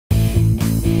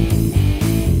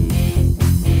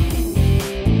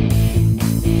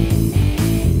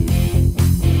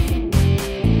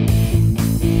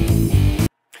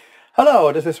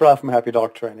Hello, this is Ralph from Happy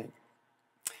Dog Training.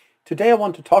 Today I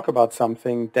want to talk about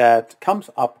something that comes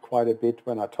up quite a bit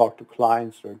when I talk to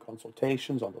clients during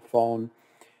consultations on the phone,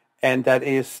 and that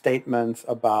is statements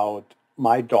about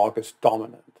my dog is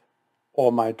dominant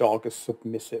or my dog is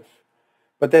submissive.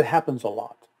 But that happens a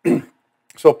lot.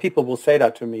 So people will say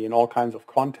that to me in all kinds of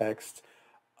contexts,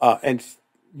 and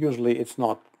usually it's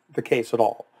not the case at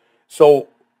all. So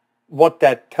what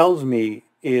that tells me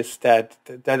is that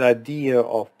that idea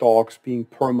of dogs being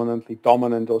permanently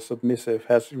dominant or submissive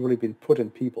has really been put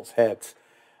in people's heads,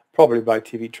 probably by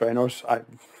TV trainers.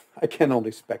 I can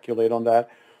only speculate on that.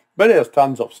 But there's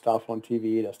tons of stuff on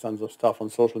TV, there's tons of stuff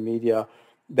on social media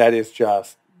that is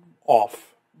just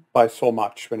off by so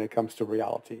much when it comes to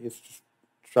reality. It's just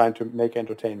trying to make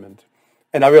entertainment.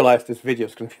 And I realize this video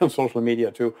is going to be on social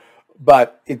media too,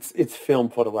 but it's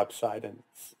filmed for the website, and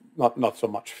it's not so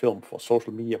much film for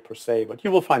social media per se, but you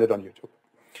will find it on YouTube,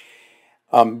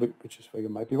 which is where you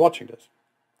might be watching this.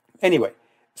 Anyway,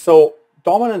 so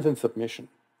dominance and submission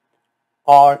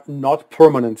are not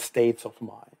permanent states of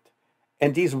mind.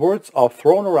 And these words are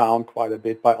thrown around quite a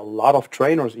bit by a lot of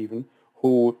trainers even,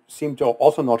 who seem to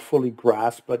also not fully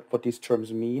grasp what these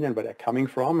terms mean and where they're coming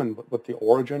from and what the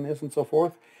origin is and so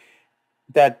forth.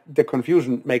 That the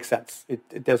confusion makes sense.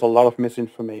 There's a lot of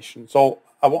misinformation. So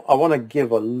I want to give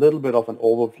a little bit of an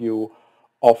overview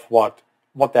of what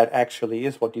that actually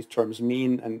is, what these terms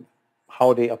mean, and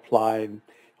how they apply.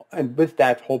 And with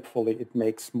that, hopefully, it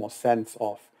makes more sense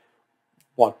of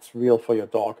what's real for your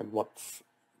dog and what's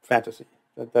fantasy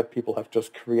that people have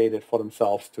just created for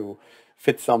themselves to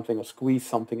fit something or squeeze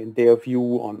something in their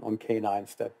view on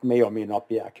canines that may or may not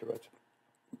be accurate.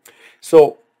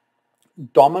 So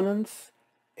dominance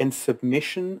and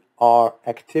submission are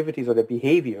activities or the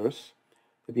behaviors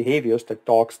that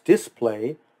dogs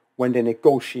display when they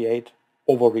negotiate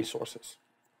over resources.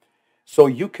 So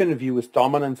you can view as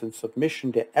dominance and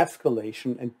submission their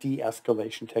escalation and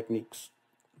de-escalation techniques.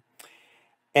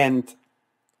 And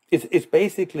it's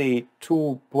basically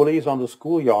two bullies on the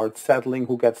schoolyard settling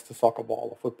who gets the soccer ball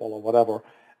or football or whatever,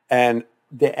 and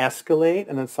they escalate,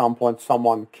 and at some point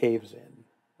someone caves in.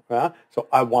 Yeah? So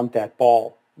I want that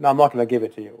ball. Now I'm not going to give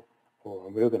it to you.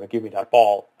 Or you're going to give me that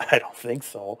ball. I don't think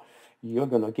so. You're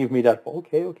going to give me that ball.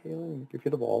 Okay, let me give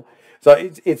you the ball. So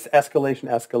it's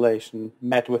escalation,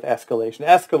 met with escalation,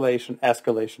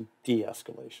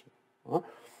 de-escalation.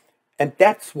 And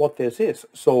that's what this is.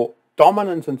 So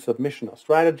dominance and submission are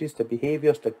strategies, the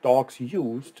behaviors that dogs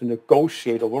use to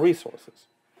negotiate over resources.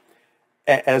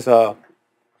 As a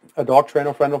dog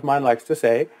trainer friend of mine likes to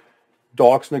say,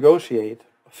 dogs negotiate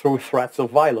through threats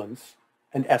of violence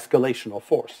and escalation of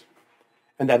force.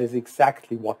 And that is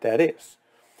exactly what that is.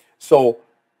 So,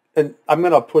 and I'm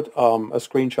going to put a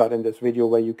screenshot in this video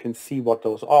where you can see what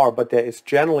those are, but there's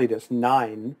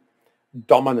 9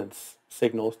 dominance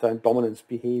signals, and dominance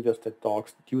behaviors that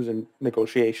dogs use in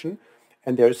negotiation,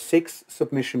 and there's 6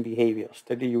 submission behaviors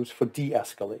that they use for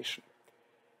de-escalation.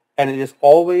 And it is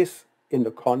always in the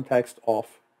context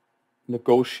of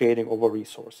negotiating over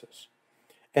resources.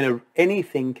 And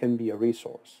anything can be a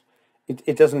resource.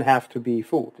 It doesn't have to be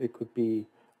food. It could be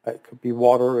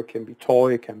water, it can be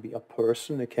toy, it can be a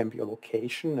person, it can be a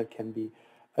location, it can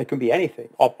be anything.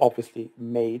 Obviously,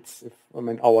 mates.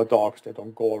 Our dogs, they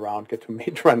don't go around, get to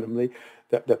mate randomly.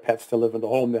 The pets that live in the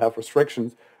home, they have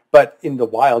restrictions. But in the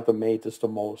wild, the mate is the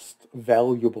most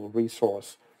valuable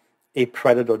resource a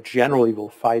predator generally will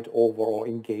fight over or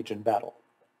engage in battle.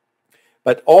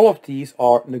 But all of these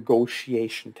are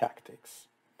negotiation tactics.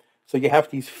 So you have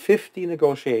these 50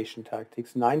 negotiation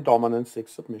tactics, 9 dominance, 6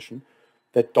 submission,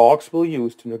 that dogs will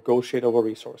use to negotiate over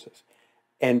resources.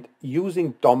 And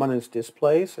using dominance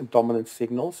displays and dominance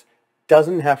signals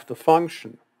doesn't have the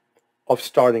function of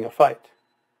starting a fight.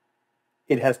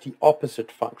 It has the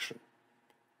opposite function,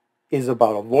 is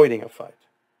about avoiding a fight.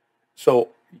 So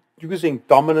using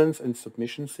dominance and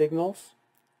submission signals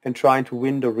and trying to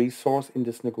win the resource in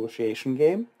this negotiation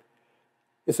game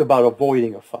is about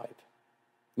avoiding a fight,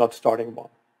 not starting one.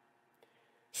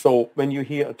 So when you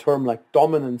hear a term like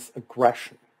dominance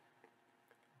aggression,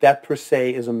 that per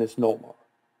se is a misnomer.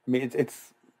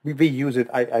 We use it.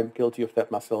 I'm guilty of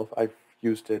that myself. I've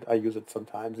used it. I use it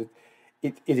sometimes.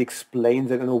 It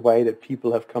explains it in a way that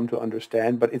people have come to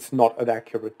understand, but it's not an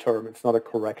accurate term. It's not a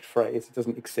correct phrase. It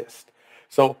doesn't exist.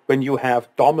 So when you have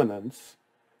dominance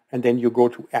and then you go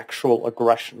to actual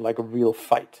aggression, like a real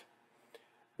fight,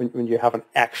 when you have an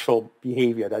actual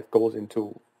behavior that goes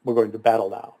into, we're going to battle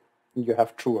now, and you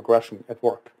have true aggression at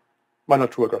work. Well,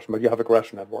 not true aggression, but you have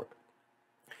aggression at work.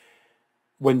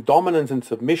 When dominance and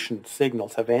submission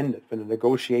signals have ended, when the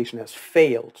negotiation has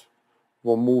failed,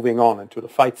 we're moving on into the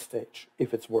fight stage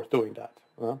if it's worth doing that.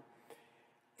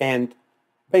 And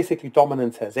basically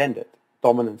dominance has ended.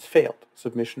 Dominance failed.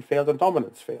 Submission failed and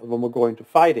dominance failed. When we're going to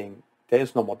fighting, there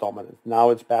is no more dominance. Now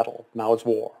it's battle. Now it's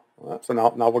war. So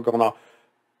now we're going to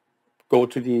go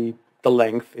to the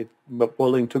length we're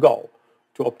willing to go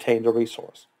to obtain the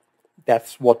resource.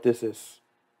 That's what this is,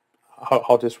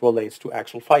 how this relates to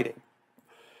actual fighting.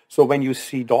 So when you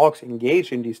see dogs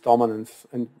engage in these dominance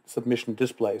and submission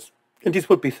displays, and these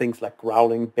would be things like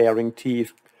growling, baring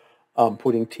teeth,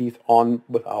 putting teeth on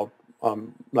without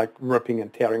like ripping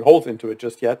and tearing holes into it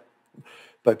just yet,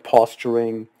 but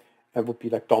posturing, and would be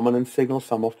like dominant signals,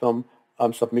 some of them.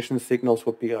 Submission signals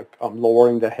would be like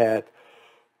lowering the head,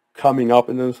 coming up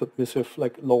in a submissive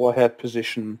like lower head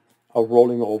position,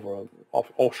 rolling over,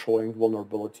 or showing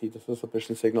vulnerability. This is a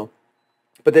submission signal.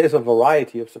 But there is a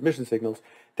variety of submission signals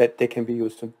that they can be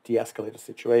used to de-escalate a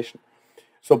situation.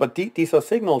 So, but these are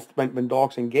signals, when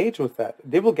dogs engage with that,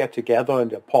 they will get together and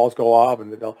their paws go up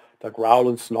and they'll growl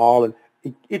and snarl, and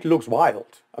it looks wild.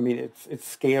 I mean, it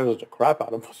scares the crap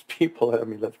out of most people. I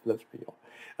mean, let's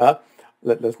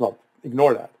not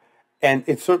ignore that. And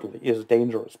it certainly is a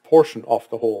dangerous portion of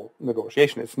the whole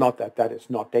negotiation. It's not that is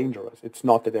not dangerous. It's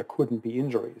not that there couldn't be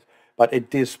injuries. But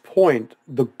at this point,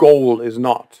 the goal is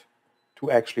not to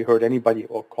actually hurt anybody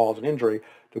or cause an injury.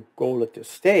 The goal at this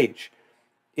stage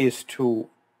is to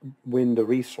win the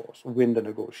resource, win the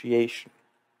negotiation.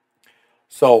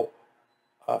 So,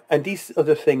 and these are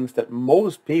the things that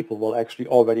most people will actually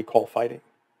already call fighting.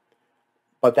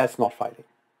 But that's not fighting.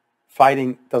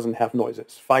 Fighting doesn't have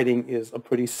noises. Fighting is a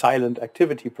pretty silent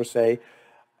activity per se.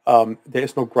 There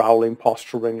is no growling,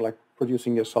 posturing, like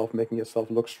producing yourself, making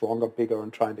yourself look stronger, bigger,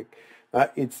 and trying to...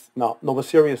 it's now, no, we're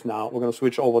serious now. We're going to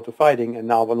switch over to fighting, and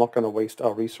now we're not going to waste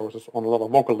our resources on a lot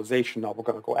of vocalization. Now we're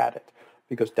going to go at it,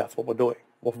 because that's what we're doing.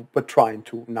 We're trying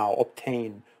to now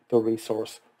obtain the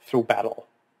resource through battle,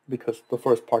 because the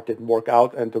first part didn't work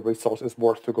out, and the resource is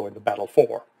worth to go into battle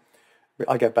for.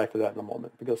 I'll get back to that in a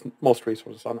moment, because most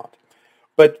resources are not.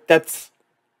 But that's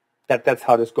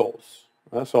how this goes.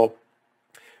 So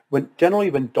generally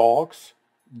when dogs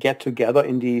get together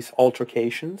in these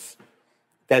altercations,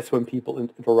 that's when people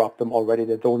interrupt them already.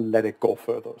 They don't let it go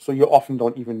further. So you often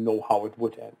don't even know how it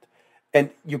would end. And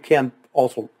you can't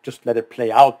also just let it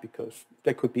play out, because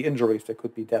there could be injuries, there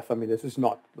could be death. I mean, this is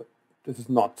not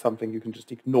something you can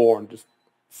just ignore and just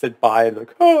sit by and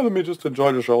like, oh, let me just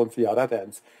enjoy the show and see how that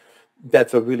ends.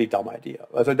 That's a really dumb idea.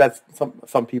 So that's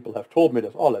some people have told me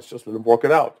that, oh, let's just let them work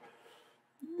it out.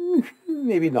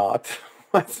 Maybe not.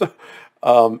 So,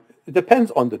 it depends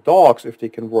on the dogs if they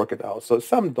can work it out. So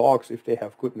some dogs, if they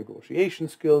have good negotiation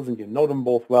skills and you know them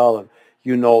both well, and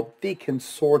you know they can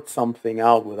sort something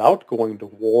out without going to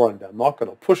war and they're not going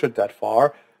to push it that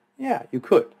far, yeah, you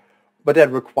could. But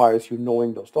that requires you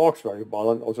knowing those dogs very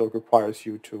well, and also requires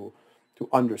you to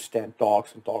understand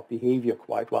dogs and dog behavior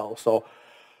quite well. So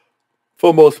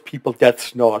for most people,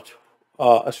 that's not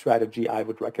a strategy I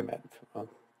would recommend.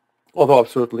 Although I've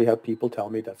certainly had people tell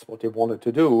me that's what they wanted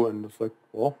to do, and it's like,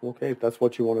 well, okay, if that's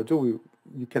what you want to do,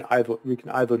 we can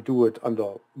either do it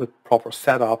with proper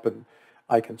setup and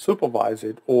I can supervise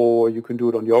it, or you can do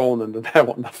it on your own, and then I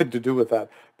want nothing to do with that,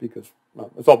 because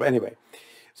it's all anyway.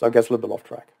 So I guess a little bit off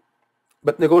track.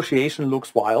 But negotiation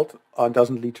looks wild and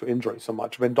doesn't lead to injury so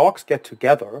much. When dogs get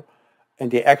together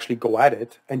and they actually go at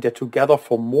it, and they're together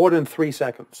for more than 3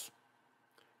 seconds.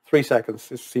 3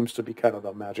 seconds seems to be kind of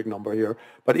the magic number here.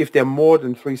 But if they're more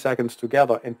than 3 seconds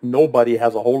together and nobody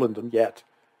has a hole in them yet,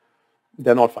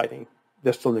 they're not fighting.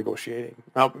 They're still negotiating.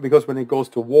 Now, because when it goes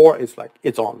to war, it's like,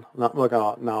 it's on. We're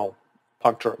going to now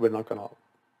puncture. We're not going to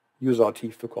use our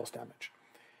teeth to cause damage,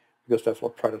 because that's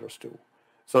what predators do.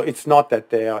 So it's not that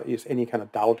there is any kind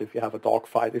of doubt if you have a dog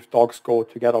fight. If dogs go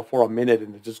together for a minute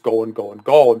and they just go and go and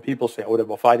go, and people say, oh, they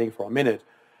were fighting for a minute.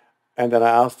 And then I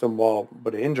asked them, well,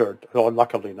 were they injured? Oh,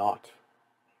 luckily not.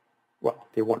 Well,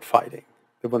 they weren't fighting.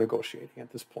 They were negotiating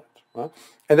at this point. Right?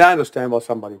 And I understand why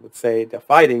somebody would say they're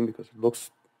fighting, because it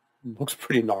looks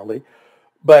pretty gnarly.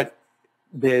 But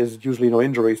there's usually no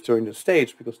injuries during this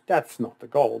stage, because that's not the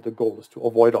goal. The goal is to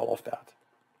avoid all of that.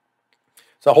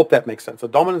 So I hope that makes sense. So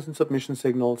dominance and submission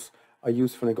signals are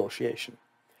used for negotiation.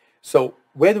 So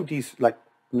where do these, like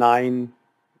 9,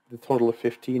 the total of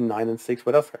 15, 9 and 6,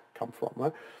 where does that come from?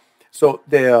 Right? So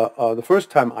the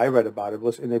first time I read about it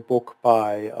was in a book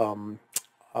by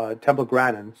Temple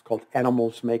Grandin. It's called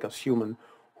Animals Make Us Human,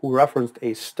 who referenced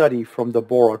a study from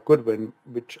Deborah Goodwin,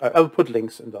 which I'll put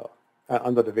links in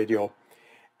under the video.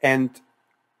 And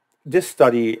this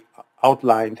study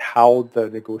outlined how the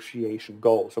negotiation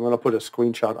goes. I'm going to put a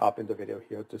screenshot up in the video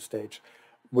here at this stage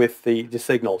with the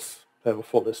signals I have a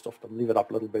full list of them. Leave it up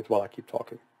a little bit while I keep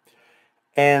talking.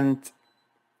 And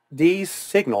these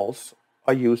signals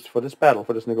are used for this battle,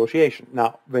 for this negotiation.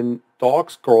 Now, when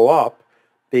dogs grow up,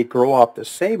 they grow up the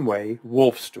same way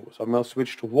wolves do. So I'm going to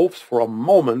switch to wolves for a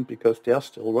moment because they're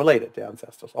still related, their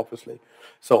ancestors, obviously.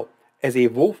 So as a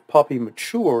wolf puppy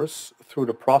matures through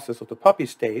the process of the puppy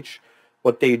stage,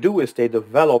 what they do is they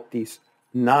develop these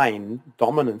 9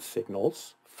 dominant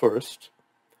signals first,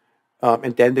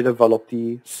 and then they develop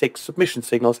the 6 submission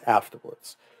signals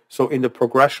afterwards. So in the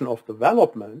progression of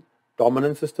development,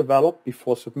 dominance is developed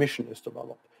before submission is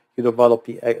developed. You develop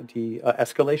the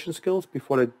escalation skills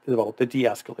before they develop the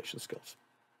de-escalation skills.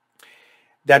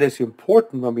 That is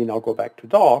important when we now go back to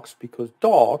dogs, because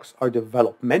dogs are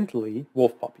developmentally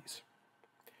wolf puppies.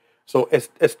 So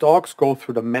as dogs go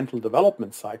through the mental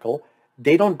development cycle,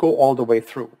 they don't go all the way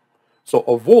through. So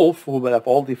a wolf who will have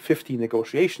all the 50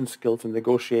 negotiation skills in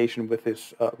negotiation with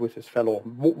his fellow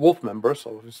wolf members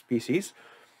of his species,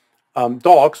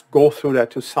 dogs go through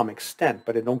that to some extent,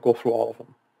 but they don't go through all of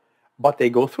them. But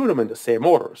they go through them in the same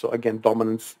order. So again,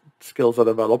 dominance skills are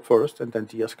developed first, and then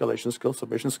de-escalation skills,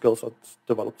 submission skills are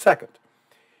developed second.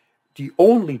 The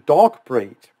only dog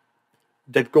breed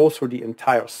that goes through the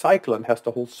entire cycle and has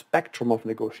the whole spectrum of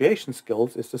negotiation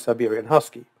skills is the Siberian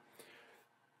Husky.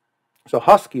 So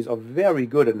Huskies are very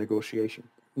good at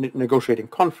negotiating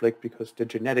conflict because they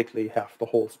genetically have the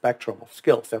whole spectrum of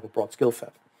skills. They have a broad skill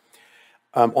set.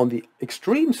 On the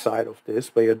extreme side of this,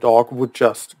 where your dog would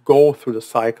just go through the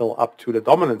cycle up to the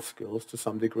dominant skills to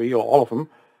some degree, or all of them,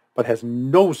 but has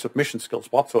no submission skills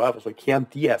whatsoever, so it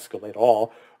can't de-escalate at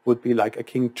all, would be like a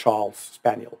King Charles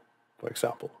Spaniel, for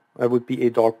example. That would be a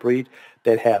dog breed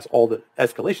that has all the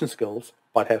escalation skills,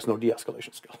 but has no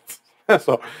de-escalation skills.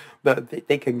 So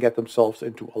they can get themselves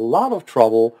into a lot of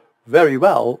trouble very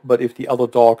well, but if the other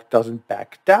dog doesn't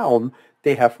back down,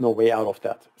 they have no way out of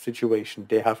that situation.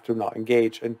 They have to now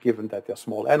engage, and given that they're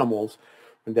small animals,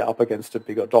 when they're up against a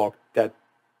bigger dog, that's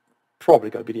probably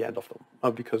going to be the end of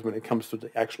them. Because when it comes to the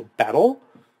actual battle,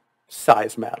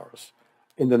 size matters.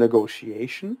 In the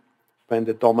negotiation, when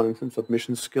the dominance and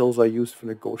submission skills are used for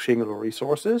negotiating the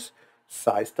resources,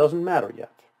 size doesn't matter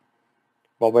yet.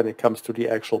 But when it comes to the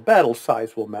actual battle,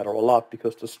 size will matter a lot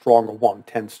because the stronger one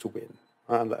tends to win,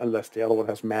 unless the other one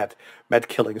has mad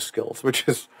killing skills, which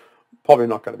is probably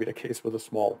not going to be the case with a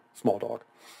small dog.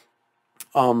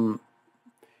 But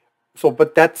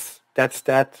that's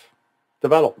that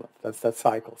development. That's that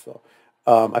cycle. So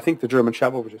I think the German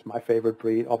Shepherd, which is my favorite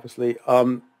breed, obviously,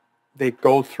 they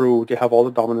have all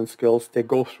the dominant skills. They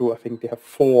go through, I think they have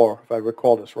 4, if I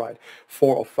recall this right,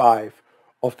 4 or 5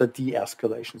 of the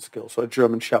de-escalation skills. So a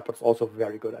German Shepherd is also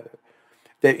very good at it.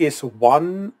 There is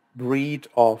one breed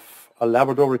of a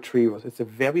Labrador Retriever. It's a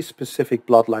very specific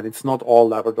bloodline. It's not all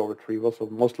Labrador Retrievers, so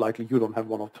most likely you don't have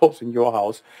one of those in your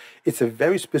house. It's a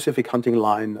very specific hunting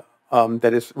line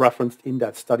that is referenced in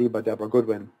that study by Deborah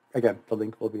Goodwin. Again, the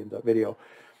link will be in the video,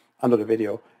 under the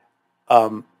video.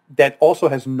 That also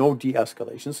has no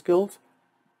de-escalation skills,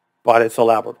 but it's a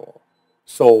Labrador.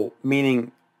 So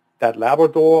meaning that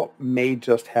Labrador may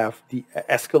just have the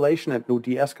escalation and no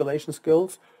de-escalation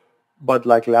skills, but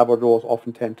like Labradors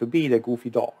often tend to be, they're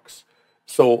goofy dogs.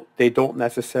 So they don't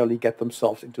necessarily get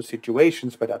themselves into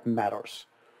situations where that matters.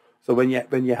 So when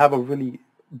you have a really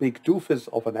big doofus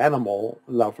of an animal,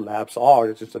 labs are,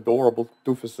 it's just adorable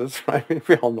doofuses, right?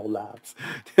 We all know labs.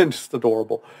 They're just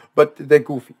adorable, but they're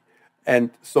goofy.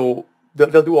 And so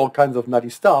they'll do all kinds of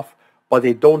nutty stuff, but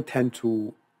they don't tend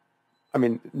to,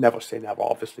 never say never,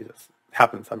 obviously this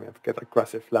happens. I get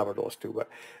aggressive Labradors too, but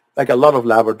like a lot of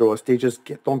Labradors, they just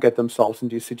don't get themselves in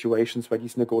these situations where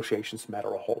these negotiations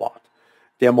matter a whole lot.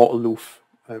 They're more aloof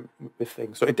with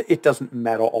things. So it doesn't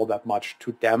matter all that much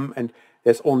to them. And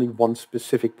there's only one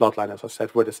specific bloodline, as I said,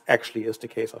 where this actually is the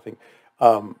case. I think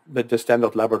the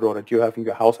standard Labrador that you have in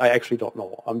your house, I actually don't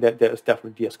know. There is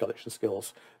definitely de-escalation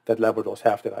skills that Labradors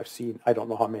have that I've seen. I don't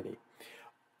know how many.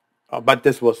 But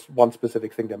this was one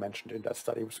specific thing they mentioned in that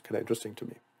study. It was kind of interesting to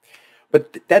me.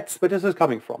 But that's where this is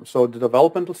coming from. So the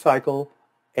developmental cycle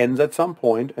ends at some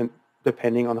point, and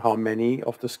depending on how many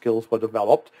of the skills were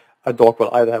developed, a dog will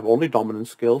either have only dominant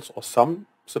skills or some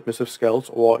submissive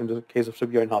skills, or in the case of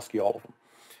Siberian Husky, all of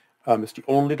them. It's the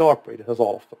only dog breed that has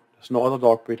all of them. There's no other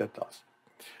dog breed that does.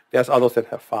 There's others that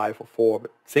have 5 or 4,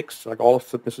 but 6, like all of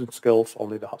submissive skills,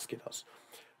 only the Husky does.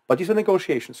 But these are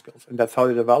negotiation skills, and that's how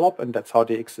they develop, and that's how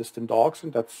they exist in dogs,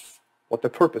 and that's what the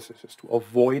purpose is to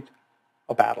avoid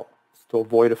a battle, to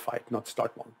avoid a fight, not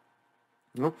start one.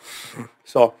 You know?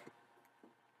 So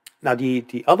now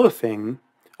the other thing,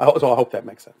 I hope that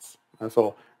makes sense.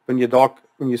 So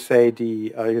when you say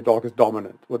your dog is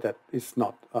dominant, well, that is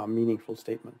not a meaningful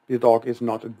statement. Your dog is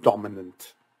not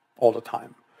dominant all the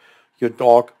time. Your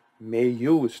dog may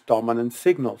use dominant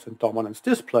signals and dominance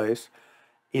displays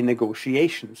in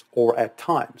negotiations or at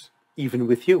times, even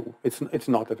with you. It's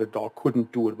not that a dog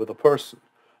couldn't do it with a person,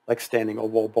 like standing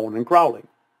over a bone and growling.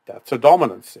 That's a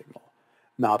dominant signal.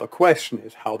 Now the question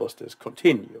is, how does this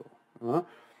continue?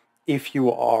 If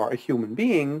you are a human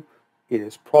being, it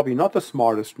is probably not the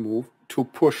smartest move to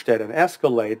push that and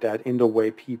escalate that in the way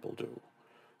people do.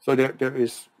 So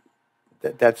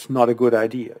that's not a good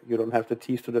idea. You don't have the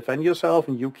teeth to defend yourself,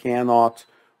 and you cannot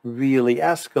really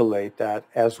escalate that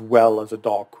as well as a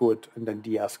dog could and then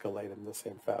de-escalate in the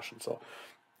same fashion. So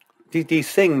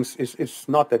these things, it's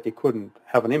not that they couldn't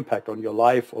have an impact on your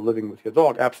life or living with your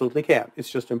dog. Absolutely can. It's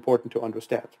just important to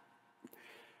understand.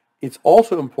 It's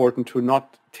also important to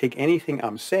not take anything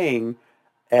I'm saying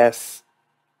as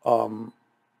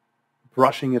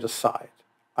brushing it aside.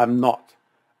 I'm not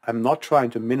trying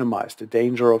to minimize the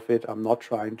danger of it. I'm not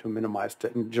trying to minimize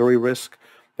the injury risk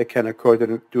that can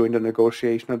occur during the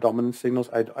negotiation of dominant signals.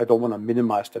 I don't want to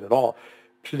minimize that at all.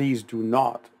 Please do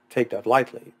not take that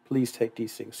lightly. Please take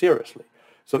these things seriously.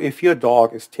 So if your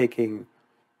dog is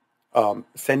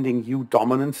sending you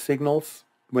dominant signals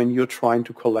when you're trying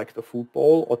to collect a food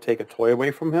bowl or take a toy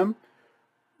away from him,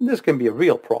 this can be a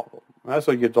real problem. Right?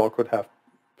 So your dog could have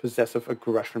possessive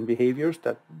aggression behaviors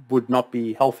that would not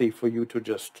be healthy for you to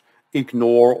just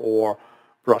ignore or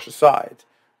brush aside.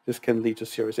 This can lead to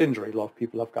serious injury. A lot of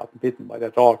people have gotten bitten by their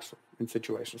dogs in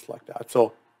situations like that.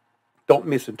 So don't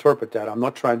misinterpret that. I'm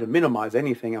not trying to minimize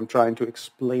anything. I'm trying to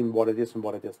explain what it is and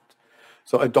what it isn't.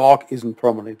 So a dog isn't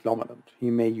permanently dominant. He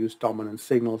may use dominant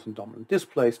signals and dominant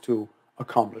displays to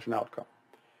accomplish an outcome.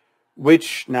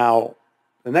 Which now,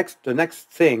 the next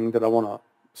thing that I want to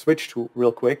switch to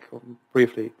real quick,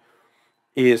 briefly,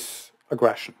 is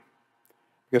aggression.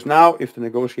 Because now if the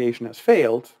negotiation has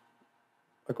failed,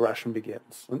 aggression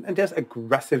begins. And there's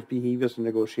aggressive behaviors in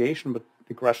negotiation, but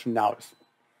aggression now is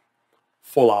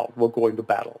full out. We're going to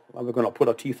battle. And we're going to put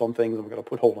our teeth on things, and we're going to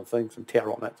put holes in things and tear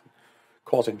on it and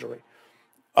cause injury.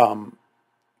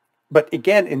 But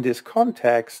again, in this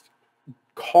context,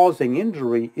 causing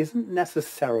injury isn't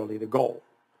necessarily the goal.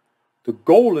 The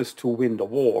goal is to win the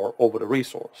war over the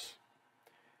resource.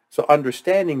 So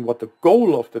understanding what the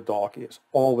goal of the dog is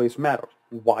always matters.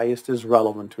 Why is this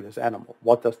relevant to this animal?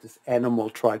 What does this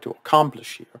animal try to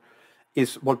accomplish here?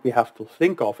 Is what we have to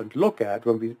think of and look at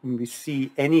when we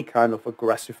see any kind of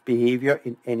aggressive behavior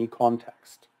in any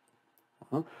context.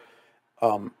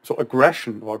 So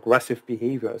aggression or aggressive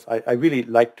behaviors, I really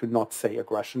like to not say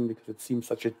aggression because it seems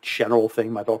such a general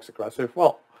thing. My dog's aggressive.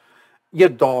 Well, your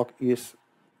dog is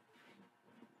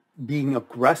being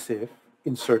aggressive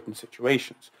in certain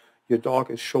situations. Your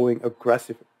dog is showing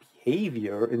aggressive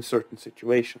behavior in certain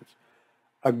situations.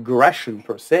 Aggression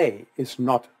per se is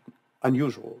not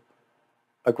unusual.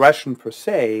 Aggression per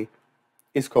se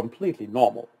is completely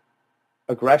normal.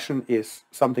 Aggression is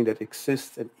something that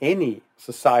exists in any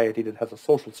society that has a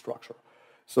social structure.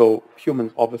 So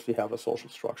humans obviously have a social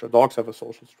structure. Dogs have a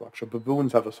social structure.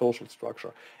 Baboons have a social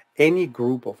structure. Any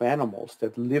group of animals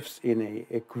that lives in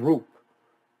a group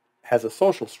has a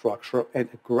social structure, and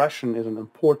aggression is an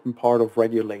important part of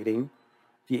regulating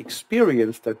the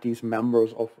experience that these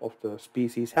members of the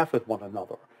species have with one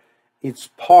another. It's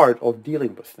part of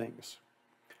dealing with things.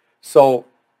 So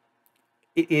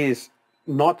it is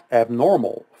not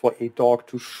abnormal for a dog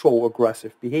to show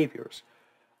aggressive behaviors.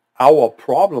 Our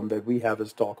problem that we have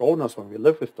as dog owners when we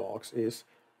live with dogs is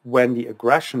when the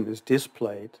aggression is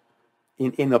displayed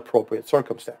in inappropriate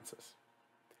circumstances.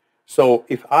 So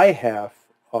if I have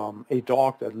a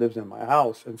dog that lives in my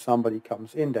house and somebody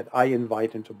comes in that I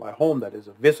invite into my home, that is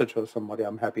a visitor, somebody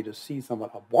I'm happy to see, someone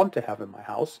I want to have in my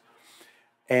house,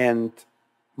 and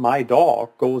my dog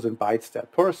goes and bites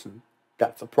that person,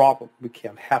 that's a problem. We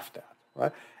can't have that,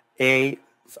 right? A,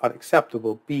 it's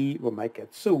unacceptable. B, we might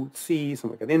get sued. C,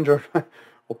 someone get injured.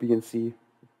 Or B and C,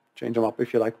 change them up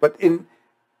if you like. But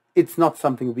it's not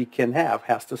something we can have.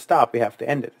 Has to stop. We have to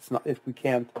end it. It's not. If we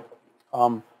can't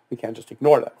just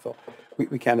ignore that. So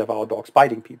we can't have our dogs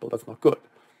biting people. That's not good.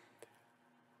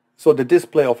 So the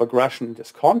display of aggression in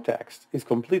this context is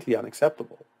completely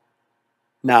unacceptable.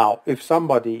 Now, if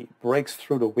somebody breaks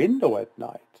through the window at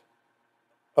night,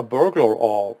 a burglar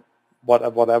or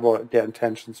whatever their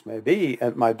intentions may be,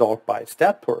 and my dog bites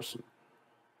that person,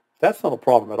 that's not a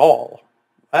problem at all.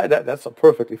 That's a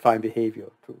perfectly fine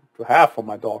behavior to have for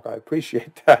my dog. I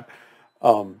appreciate that.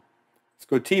 It's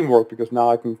good teamwork because now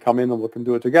I can come in and we can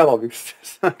do it together because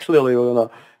clearly we're going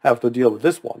to have to deal with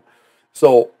this one.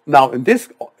 So now in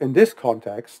this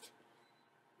context,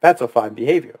 That's a fine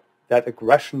behavior. That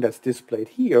aggression that's displayed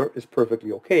here is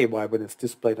perfectly okay. Why, when it's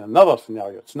displayed in another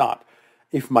scenario, it's not.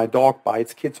 If my dog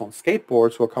bites kids on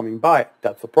skateboards who are coming by,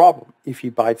 that's a problem. If he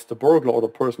bites the burglar or the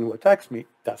person who attacks me,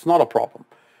 that's not a problem.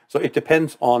 So it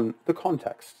depends on the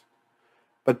context.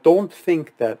 But don't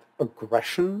think that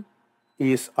aggression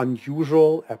is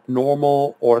unusual,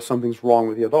 abnormal, or something's wrong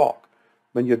with your dog.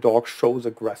 When your dog shows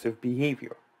aggressive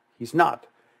behavior, he's not.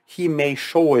 He may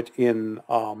show it in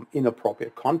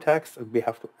inappropriate context, and we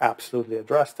have to absolutely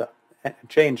address that and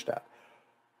change that.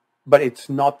 But it's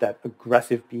not that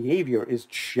aggressive behavior is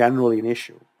generally an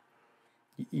issue.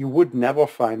 You would never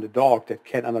find a dog that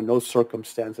can, under no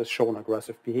circumstances, show an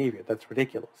aggressive behavior. That's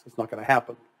ridiculous. It's not going to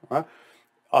happen. Right?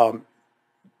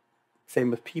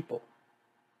 Same with people.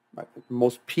 Right? The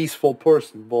most peaceful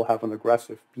person will have an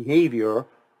aggressive behavior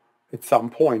at some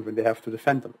point when they have to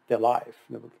defend their life,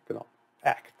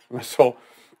 act. So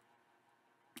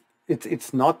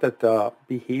it's not that the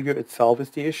behavior itself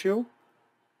is the issue.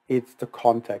 It's the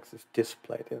context it's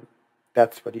displayed in.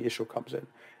 That's where the issue comes in.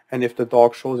 And if the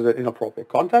dog shows it in inappropriate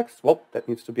context, well, that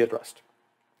needs to be addressed.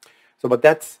 So, but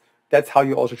that's how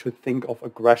you also should think of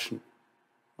aggression.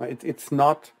 Right? It's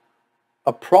not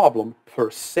a problem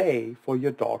per se for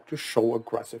your dog to show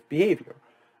aggressive behavior.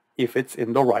 If it's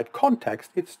in the right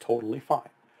context, it's totally fine.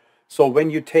 So when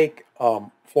you take,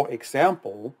 for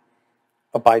example,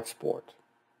 a bite sport,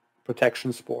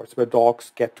 protection sports, where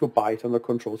dogs get to bite under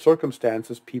controlled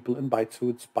circumstances, people in bite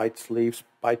suits, bite sleeves,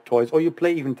 bite toys, or you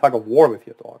play even tug of war with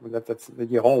your dog. That's in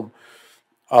your home.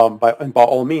 And by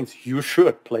all means, you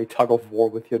should play tug of war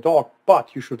with your dog,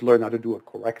 but you should learn how to do it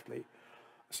correctly.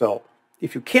 So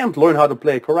if you can't learn how to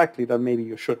play it correctly, then maybe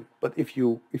you shouldn't. But if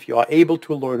you are able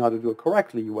to learn how to do it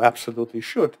correctly, you absolutely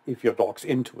should if your dog's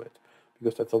into it,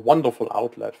 because that's a wonderful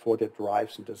outlet for their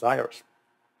drives and desires.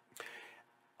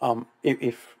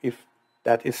 If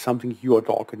that is something your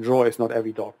dog enjoys, not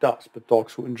every dog does, but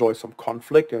dogs who enjoy some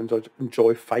conflict and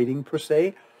enjoy fighting per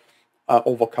se,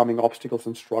 overcoming obstacles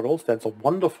and struggles, that's a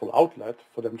wonderful outlet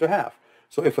for them to have.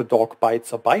 So if a dog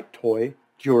bites a bite toy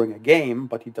during a game,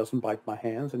 but he doesn't bite my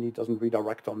hands and he doesn't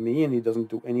redirect on me and he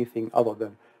doesn't do anything other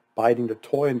than biting the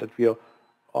toy and that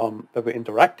we're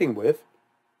interacting with,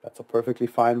 that's a perfectly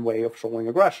fine way of showing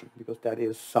aggression, because that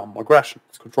is some aggression.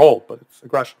 It's controlled, but it's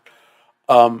aggression.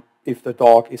 If the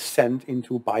dog is sent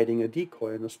into biting a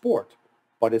decoy in a sport,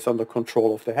 but it's under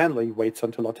control of the handler, he waits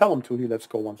until I tell him to, he lets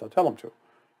go once I tell him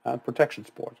to. Protection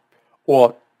sport.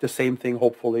 Or the same thing,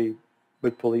 hopefully,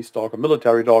 with police dog or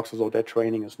military dogs, although their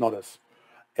training is not as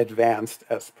advanced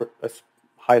as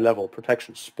high-level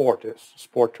protection sport is.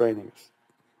 Sport training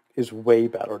is way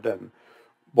better than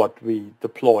what we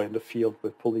deploy in the field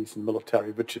with police and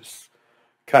military, which is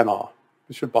kind of,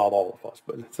 it should bother all of us,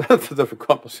 but that's a different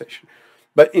conversation.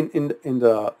 But in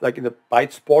the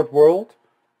bite sport world,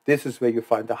 this is where you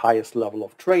find the highest level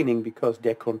of training, because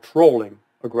they're controlling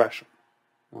aggression.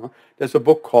 There's a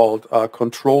book called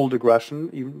Controlled Aggression,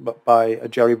 even by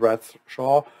Jerry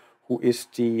Bradshaw, who is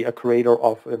the creator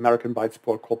of an American bite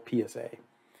sport called PSA.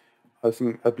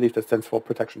 I believe that stands for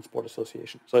Protection Sport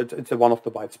Association. So it's one of the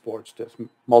bite sports. There's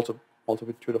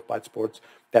multitude of bite sports.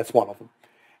 That's one of them.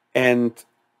 And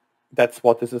that's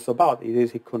what this is about. It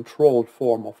is a controlled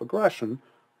form of aggression,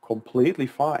 completely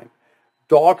fine.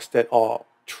 Dogs that are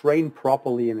trained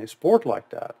properly in a sport like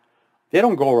that, they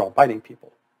don't go around biting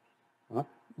people.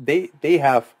 They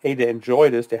have, they enjoy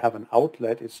this, they have an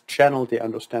outlet, it's channeled, they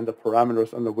understand the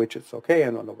parameters under which it's okay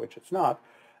and under which it's not.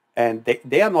 And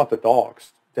they are not the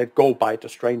dogs that go bite the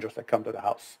strangers that come to the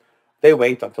house. They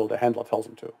wait until the handler tells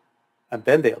them to, and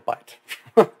then they'll bite.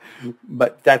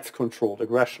 But that's controlled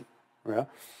aggression. Yeah?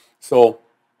 So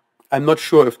I'm not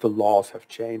sure if the laws have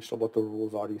changed or what the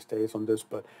rules are these days on this,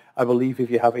 but I believe if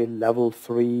you have a level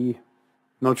 3,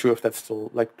 not sure if that's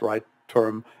still like the right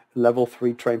term, level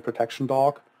 3 trained protection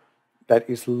dog that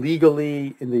is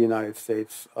legally in the United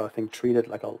States, I think, treated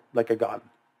like a gun.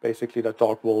 Basically, that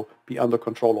dog will be under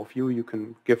control of you. You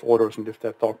can give orders, and if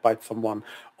that dog bites someone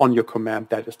on your command,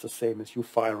 that is the same as you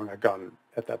firing a gun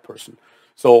at that person.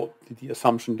 So the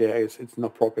assumption there is it's an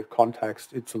appropriate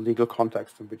context. It's a legal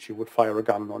context in which you would fire a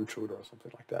gun on an intruder or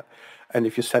something like that. And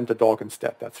if you send the dog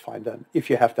instead, that's fine then, if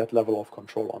you have that level of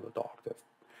control on the dog.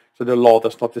 So the law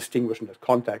does not distinguish in that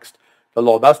context. The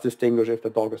law does distinguish if the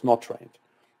dog is not trained,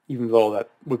 even though that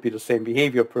would be the same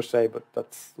behavior per se, but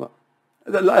that's,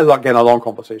 again, a long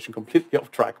conversation, completely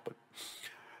off track, but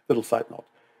little side note.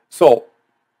 So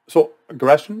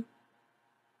aggression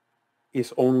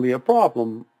is only a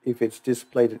problem if it's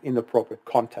displayed in inappropriate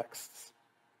contexts,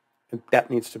 and that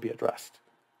needs to be addressed.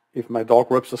 If my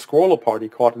dog rips a squirrel apart he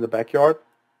caught in the backyard,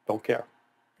 don't care.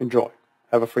 Enjoy.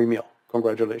 Have a free meal.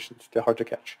 Congratulations, they're hard to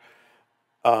catch.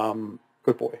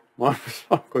 Good boy,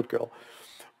 good girl.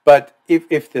 But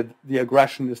if the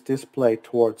aggression is displayed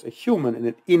towards a human in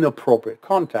an inappropriate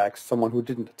context, someone who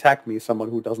didn't attack me, someone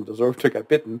who doesn't deserve to get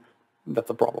bitten, that's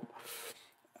a problem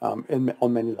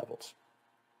on many levels.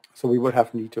 So we would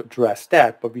have need to address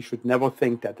that, but we should never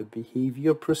think that the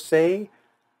behavior per se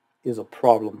is a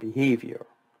problem behavior.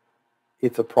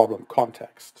 It's a problem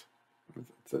context.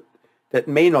 That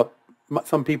may not,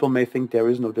 some people may think there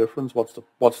is no difference. What's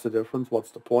the difference?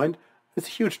 What's the point? It's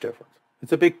a huge difference.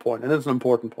 It's a big point, and it's an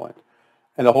important point.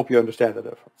 And I hope you understand the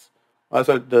difference.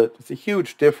 So it's a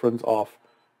huge difference of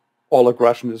all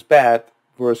aggression is bad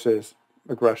versus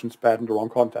aggression is bad in the wrong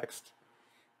context.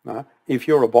 If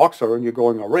you're a boxer and you're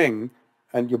going a ring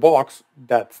and you box,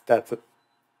 that's a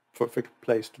perfect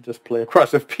place to display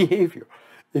aggressive behavior.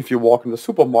 If you walk in the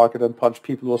supermarket and punch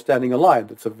people who are standing in line,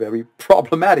 that's a very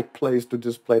problematic place to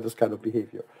display this kind of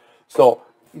behavior. So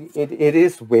it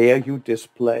is where you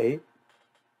display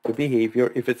the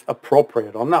behavior, if it's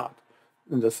appropriate or not.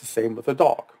 And that's the same with a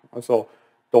dog. So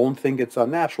don't think it's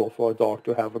unnatural for a dog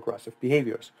to have aggressive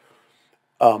behaviors.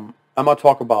 I'm going to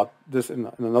talk about this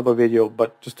in another video,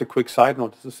 but just a quick side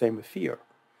note, it's the same with fear.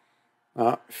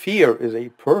 Fear is a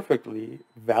perfectly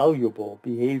valuable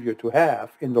behavior to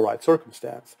have in the right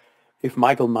circumstance. If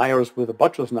Michael Myers with a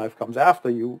butcher's knife comes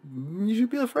after you, you should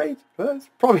be afraid.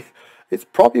 It's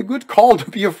probably a good call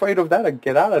to be afraid of that and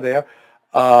get out of there.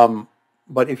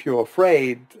 But if you're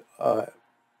afraid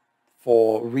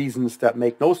for reasons that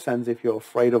make no sense, if you're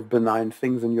afraid of benign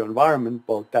things in your environment,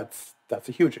 well, that's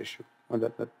a huge issue, and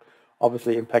that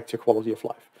obviously impacts your quality of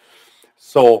life.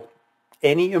 So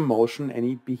any emotion,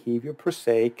 any behavior per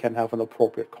se can have an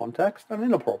appropriate context and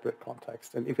inappropriate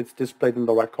context. And if it's displayed in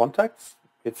the right context,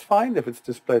 it's fine. If it's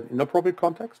displayed in inappropriate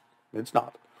context, it's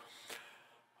not.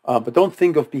 But don't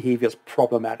think of behavior as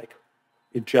problematic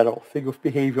in general. Think of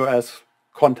behavior as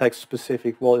context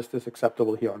specific. Well, is this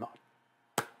acceptable here or not?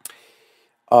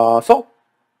 So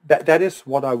that is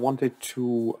what I wanted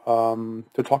to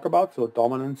talk about. So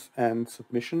dominance and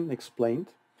submission explained,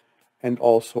 and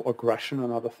also aggression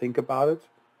and how to think about it.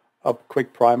 A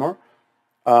quick primer.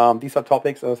 These are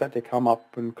topics, as I said, they come up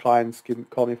when clients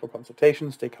call me for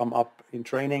consultations. They come up in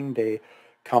training. They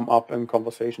come up in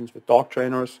conversations with dog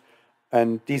trainers.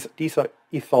 And these are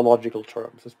ethological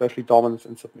terms, especially dominance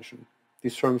and submission.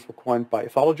 These terms were coined by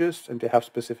ethologists, and they have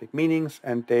specific meanings,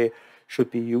 and they should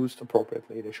be used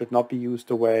appropriately. They should not be used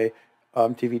the way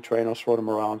TV trainers throw them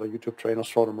around or YouTube trainers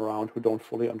throw them around who don't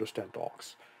fully understand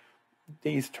dogs.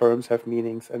 These terms have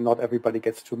meanings, and not everybody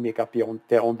gets to make up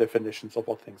their own definitions of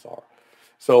what things are.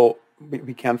 So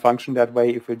we can't function that way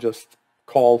if we just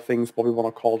call things what we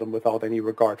want to call them without any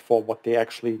regard for what they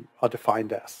actually are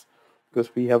defined as.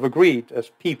 Because we have agreed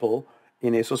as people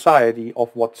in a society of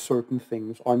what certain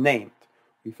things are named.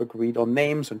 We've agreed on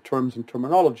names and terms and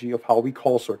terminology of how we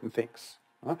call certain things.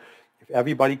 If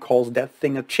everybody calls that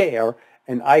thing a chair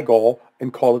and I go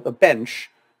and call it a bench,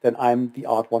 then I'm the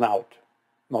odd one out,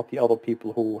 not the other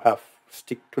people who have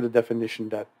stick to the definition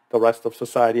that the rest of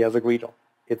society has agreed on.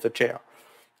 It's a chair.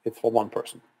 It's for one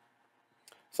person.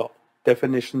 So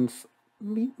definitions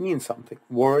mean something.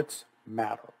 Words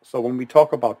matter. So when we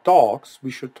talk about dogs, we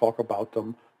should talk about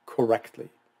them correctly.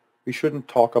 We shouldn't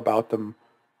talk about them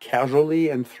casually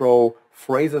and throw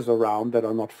phrases around that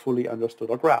are not fully understood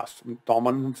or grasped.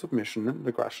 Dominance and submission and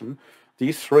aggression,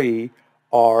 these three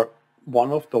are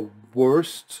one of the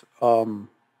worst, the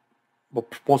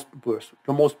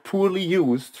most poorly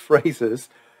used phrases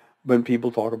when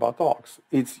people talk about dogs.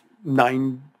 It's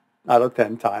 9 out of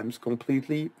 10 times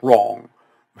completely wrong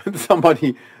when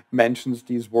somebody mentions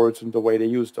these words and the way they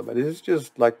use them. And it is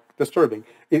just like disturbing.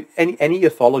 Any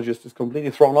ethologist is completely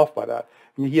thrown off by that.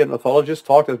 You hear an ethologist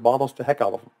talk, that bothers the heck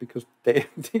out of them because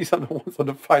these are the ones that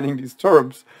are defining these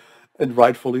terms, and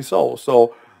rightfully so.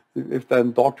 So if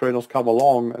then dog trainers come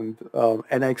along and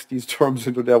annex these terms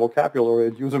into their vocabulary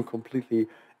and use them completely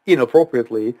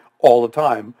inappropriately all the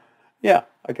time, yeah,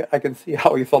 I can see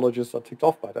how ethologists are ticked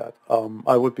off by that.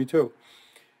 I would be too.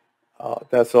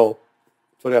 So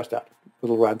there's that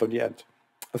little rant on the end.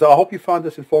 So I hope you found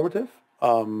this informative,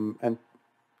 and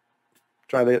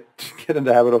try to get in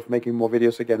the habit of making more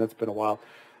videos again. It's been a while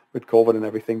with COVID and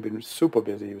everything, been super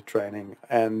busy with training.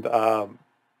 And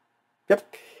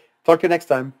yep, talk to you next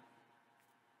time.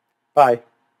 Bye.